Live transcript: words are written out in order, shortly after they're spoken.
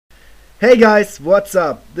Hey guys, what's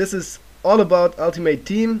up? This is all about Ultimate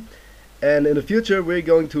Team, and in the future we're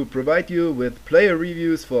going to provide you with player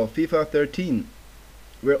reviews for FIFA 13.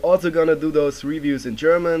 We're also gonna do those reviews in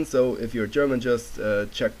German, so if you're German, just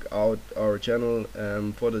check out our channel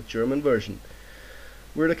for the German version.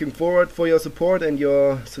 We're looking forward for your support and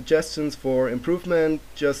your suggestions for improvement.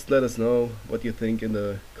 Just let us know what you think in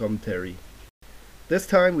the commentary. This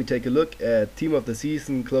time we take a look at Team of the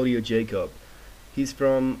Season Claudio Yacob. He's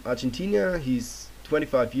from Argentina, he's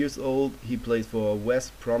 25 years old, he plays for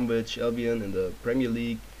West Bromwich Albion in the Premier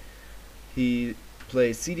League. He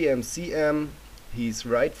plays CDM-CM, he's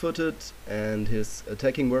right-footed and his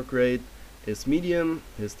attacking work rate is medium,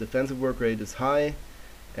 his defensive work rate is high,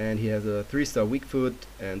 and he has a 3-star weak foot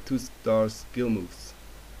and 2-star skill moves.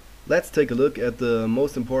 Let's take a look at the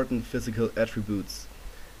most important physical attributes.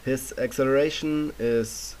 His acceleration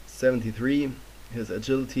is 73, his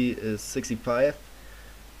agility is 65,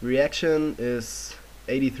 reaction is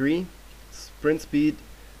 83, sprint speed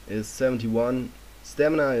is 71,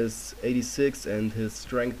 stamina is 86, and his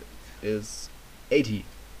strength is 80.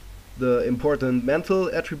 The important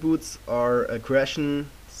mental attributes are aggression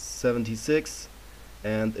 76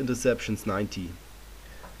 and interceptions 90.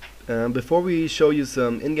 Before we show you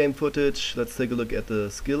some in-game footage, let's take a look at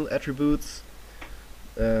the skill attributes.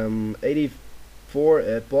 84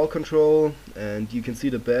 at ball control, and you can see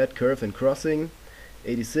the bad curve and crossing.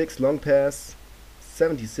 86 long pass,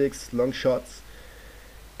 76 long shots,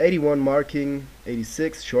 81 marking,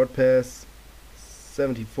 86 short pass,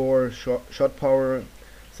 74 shot power,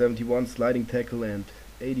 71 sliding tackle, and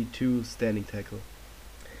 82 standing tackle.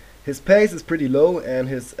 His pace is pretty low and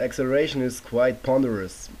his acceleration is quite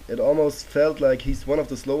ponderous. It almost felt like he's one of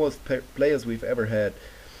the slowest players we've ever had.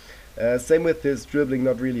 Same with his dribbling,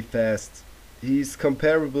 not really fast. He's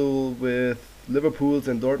comparable with Liverpool's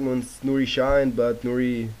and Dortmund's Nuri Sahin, but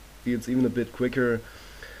Nuri feels even a bit quicker,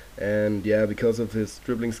 and yeah, because of his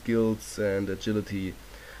dribbling skills and agility,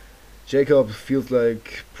 Yacob feels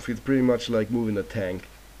pretty much like moving a tank.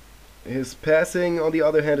 His passing, on the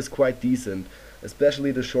other hand, is quite decent,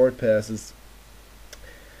 especially the short passes.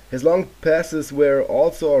 His long passes were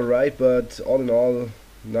also alright, but all in all,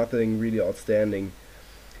 nothing really outstanding.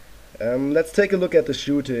 Let's take a look at the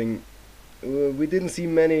shooting. We didn't see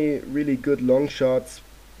many really good long shots,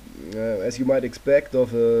 as you might expect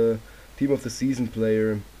of a Team of the Season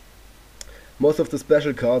player. Most of the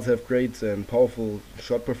special cards have great and powerful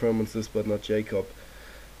shot performances, but not Yacob.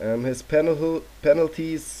 His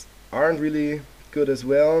penalties aren't really good as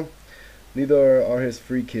well, neither are his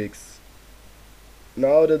free kicks.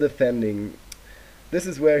 Now the defending. This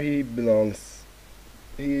is where he belongs.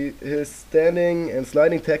 His standing and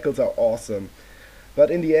sliding tackles are awesome, but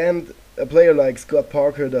in the end a player like Scott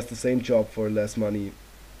Parker does the same job for less money.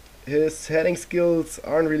 His heading skills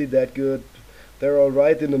aren't really that good, they're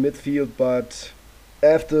alright in the midfield, but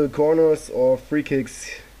after corners or free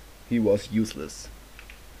kicks he was useless.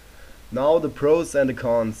 Now the pros and the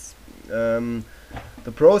cons. The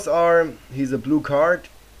pros are: he's a blue card,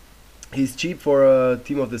 he's cheap for a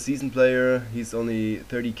Team of the Season player, he's only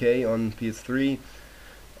 30k on PS3.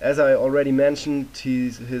 As I already mentioned,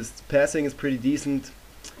 his passing is pretty decent.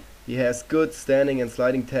 He has good standing and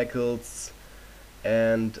sliding tackles,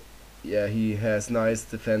 and yeah, he has nice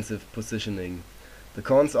defensive positioning. The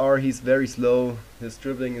cons are: he's very slow, his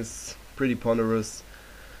dribbling is pretty ponderous,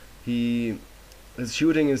 his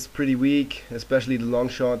shooting is pretty weak, especially the long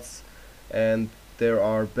shots, and there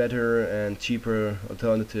are better and cheaper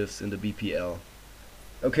alternatives in the BPL.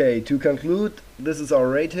 Okay, to conclude, this is our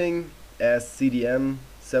rating: as CDM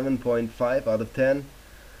 7.5 out of 10,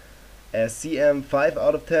 as CM 5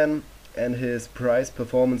 out of 10, and his price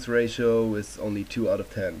performance ratio is only 2 out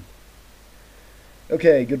of 10.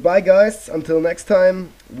 Okay, goodbye guys, until next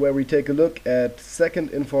time, where we take a look at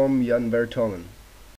second inform Jan Vertonghen.